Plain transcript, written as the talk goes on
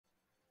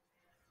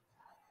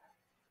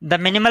The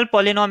minimal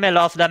polynomial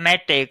of the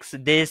matrix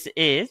this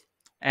is,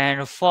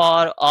 and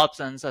 4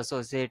 options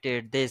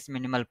associated this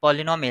minimal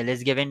polynomial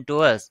is given to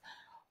us.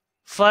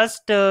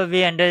 First,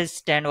 we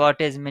understand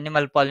what is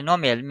minimal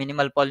polynomial.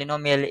 Minimal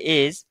polynomial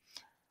is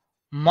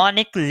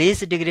monic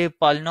least degree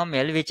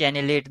polynomial which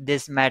annihilate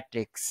this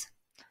matrix.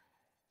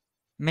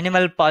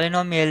 Minimal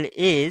polynomial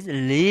is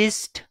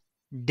least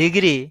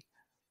degree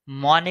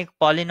monic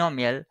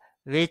polynomial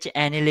which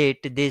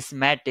annihilate this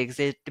matrix.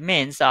 It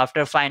means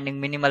after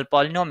finding minimal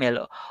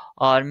polynomial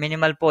or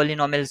minimal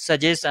polynomial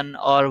suggestion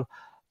or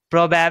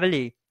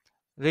probably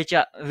which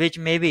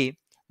may be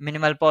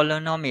minimal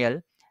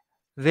polynomial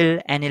will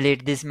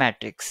annihilate this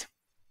matrix.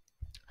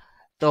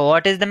 So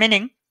what is the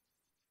meaning?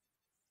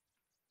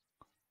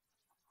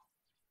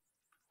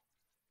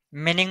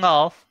 Meaning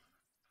of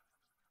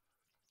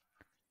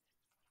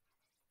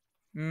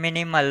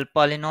minimal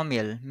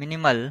polynomial,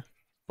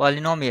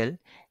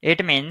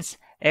 it means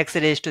x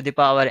raised to the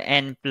power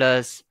n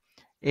plus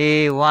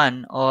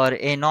a1 or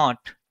a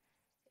naught,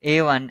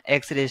 a1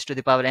 x raised to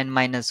the power n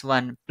minus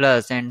 1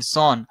 plus and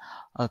so on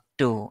up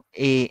to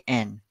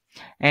an.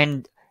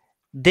 And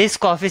this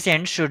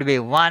coefficient should be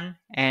 1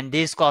 and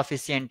this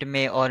coefficient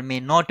may or may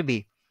not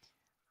be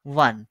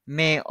 1,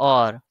 may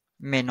or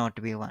may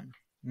not be 1,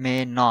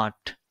 may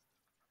not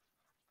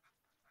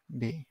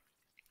be.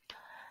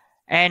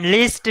 And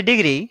least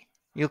degree,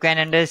 you can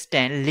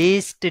understand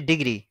least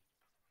degree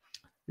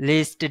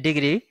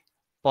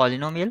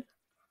polynomial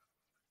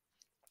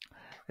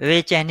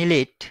which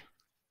annihilate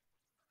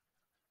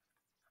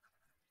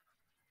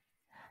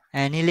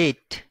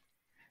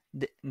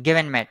the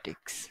given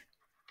matrix.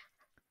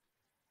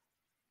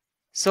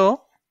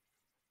 So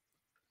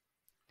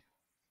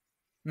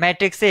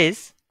matrix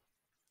is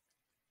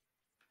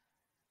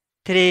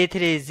 3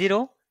 3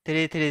 0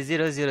 3 3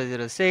 0 0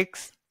 0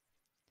 6.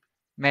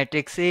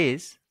 Matrix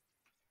is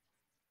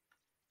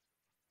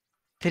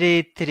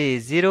 3 3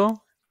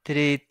 0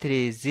 3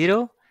 3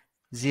 0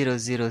 0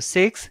 0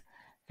 6,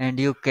 and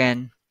you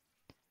can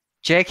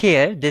check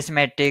here this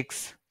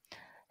matrix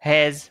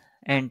has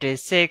entry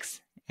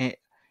 6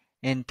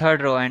 in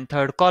third row and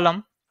third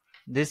column,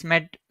 this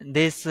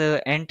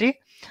entry.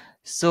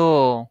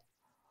 So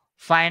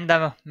find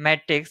the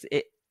matrix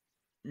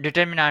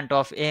determinant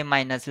of A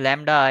minus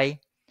lambda I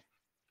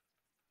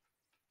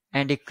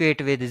and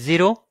equate with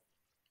 0,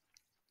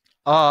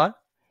 or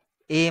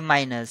A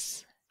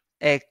minus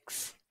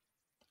x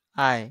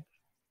I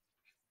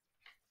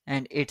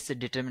and its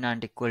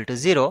determinant equal to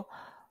 0.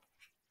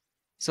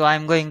 So I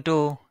am going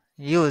to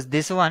use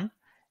this one.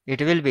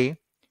 It will be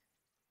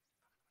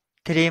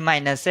 3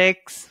 minus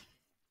x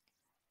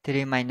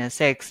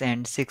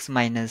and 6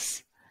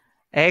 minus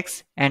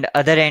x, and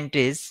other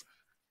entries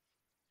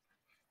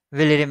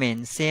will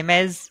remain same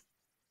as,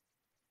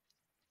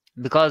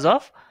 because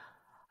of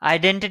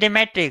identity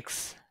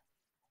matrix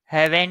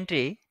have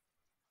entry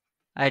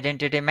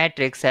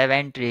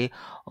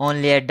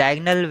only a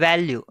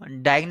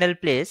diagonal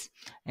place,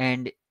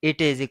 and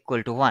it is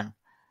equal to 1.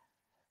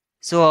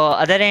 So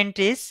other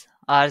entries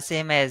are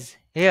same as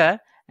here,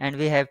 and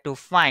we have to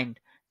find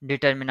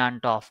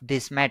determinant of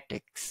this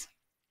matrix.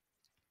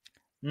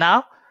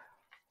 Now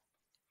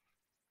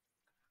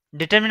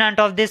determinant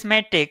of this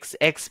matrix,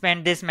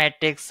 expand this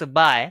matrix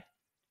by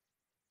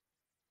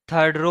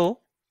third row,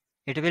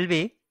 it will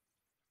be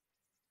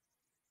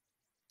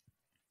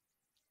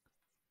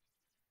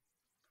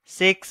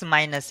 6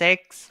 minus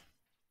x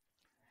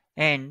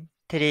and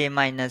 3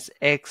 minus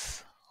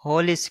x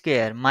whole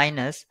square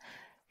minus,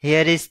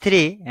 here is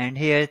 3 and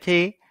here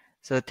 3,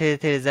 so 3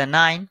 is a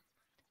 9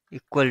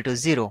 equal to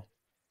 0,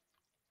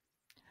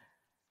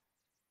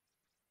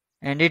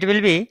 and it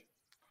will be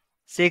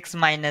 6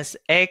 minus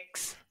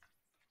x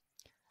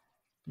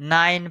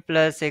 9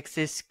 plus x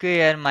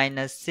square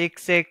minus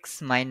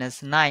 6x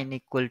minus 9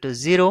 equal to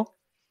 0.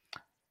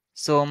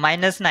 So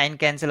minus 9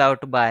 cancel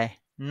out by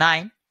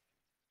 9,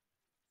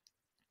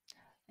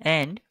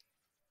 and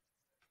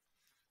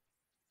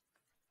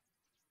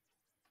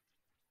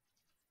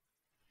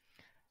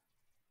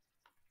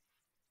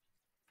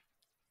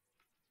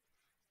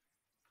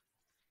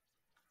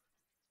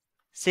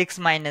six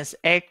minus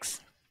x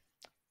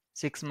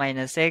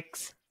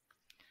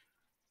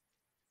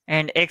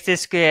and x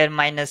square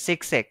minus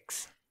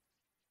 6x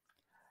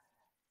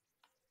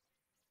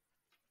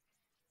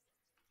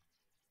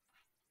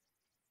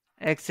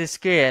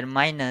square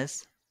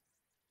minus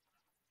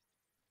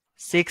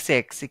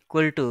 6x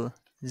equal to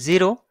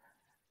 0.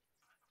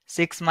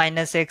 6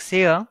 minus x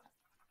here,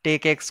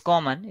 take x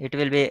common, it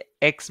will be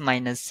x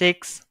minus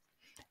 6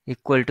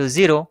 equal to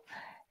 0.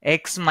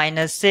 X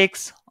minus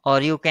 6,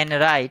 or you can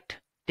write,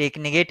 take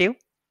negative,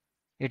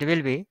 it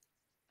will be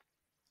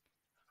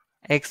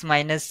x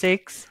minus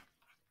 6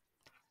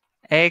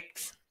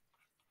 x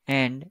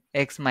and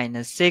x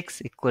minus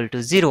 6 equal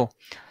to 0.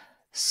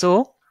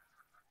 So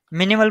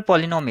minimal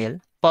polynomial,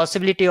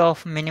 possibility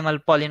of minimal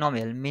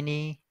polynomial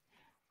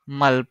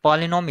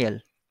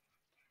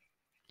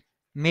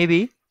may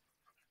be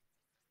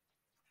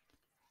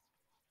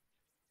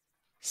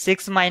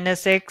 6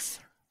 minus x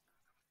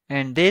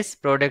and this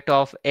product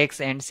of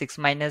x and 6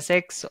 minus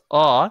x,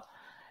 or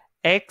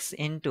x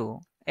into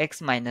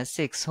x minus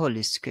 6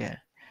 whole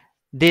square.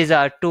 These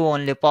are two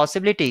only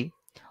possibility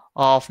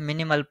of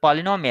minimal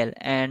polynomial,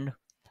 and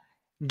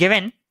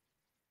given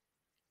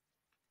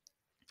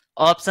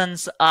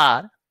options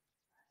are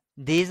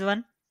these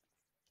one.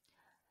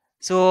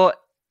 So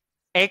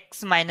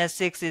x minus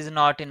 6 is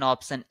not in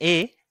option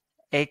A.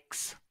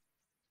 X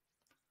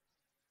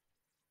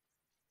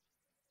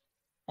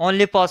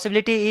only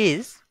possibility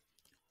is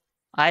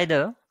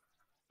either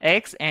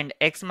x and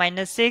x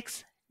minus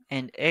 6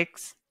 and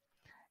x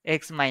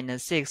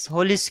minus 6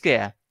 whole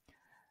square.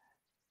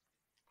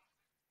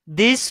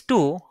 These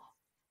two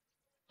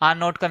are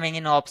not coming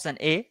in option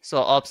A, so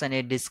option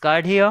A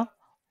discard here.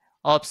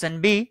 Option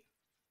B,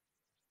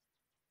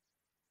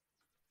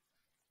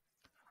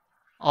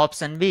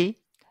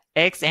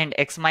 x and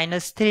x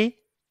minus 3,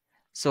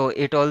 so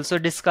it also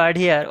discard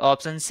here.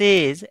 Option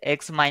C is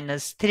x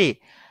minus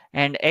 3,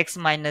 and x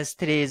minus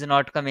 3 is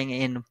not coming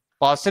in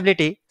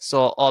possibility,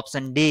 so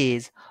option D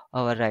is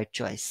our right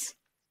choice.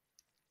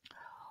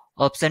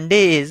 Option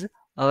D is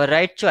our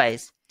right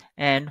choice,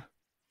 and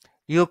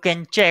you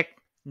can check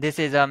this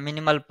is a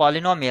minimal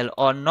polynomial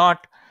or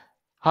not.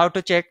 How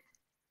to check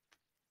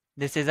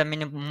this is a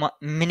minimal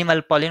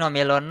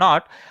polynomial or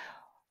not?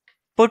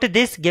 Put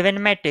this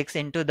given matrix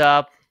into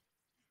the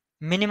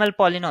minimal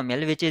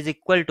polynomial, which is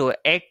equal to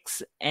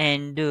x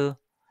and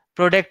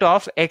product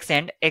of x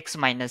and x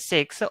minus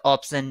 6,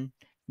 option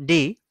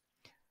D.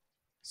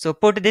 So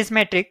put this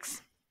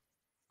matrix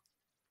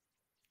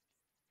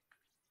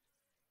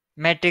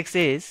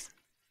is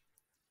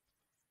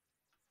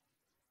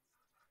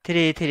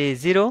 3 3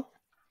 0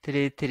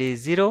 3 3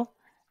 0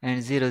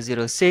 and 0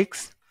 0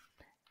 6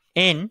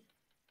 in,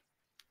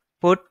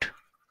 put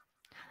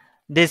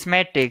this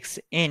matrix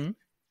in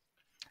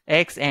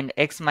x and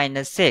x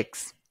minus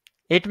 6.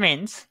 It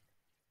means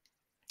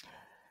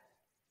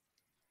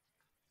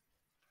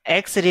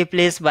x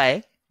replaced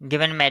by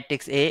given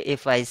matrix A.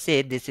 If I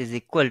say this is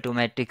equal to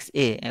matrix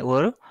A,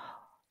 or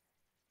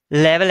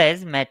label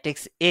as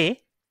matrix A,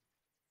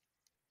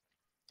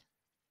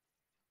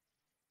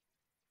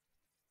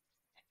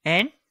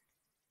 and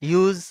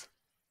use,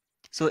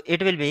 so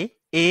it will be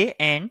A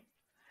and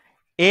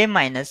A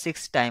minus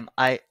 6 time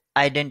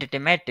identity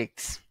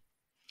matrix.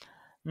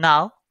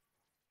 Now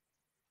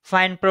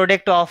find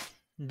product of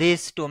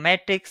these two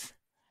matrix,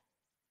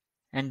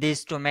 and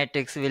these two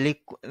matrix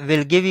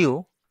will give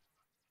you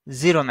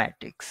 0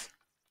 matrix,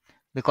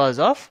 because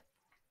of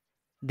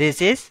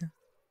this is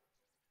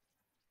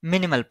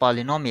minimal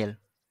polynomial.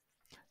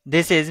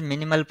 This is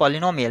minimal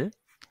polynomial.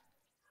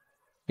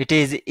 It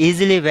is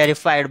easily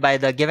verified by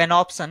the given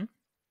option,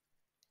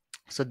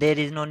 so there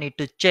is no need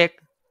to check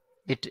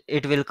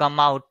it will come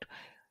out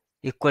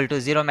equal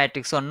to 0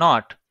 matrix or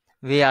not.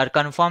 We are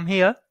confirm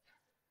here,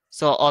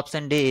 so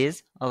option D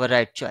is our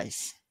right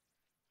choice.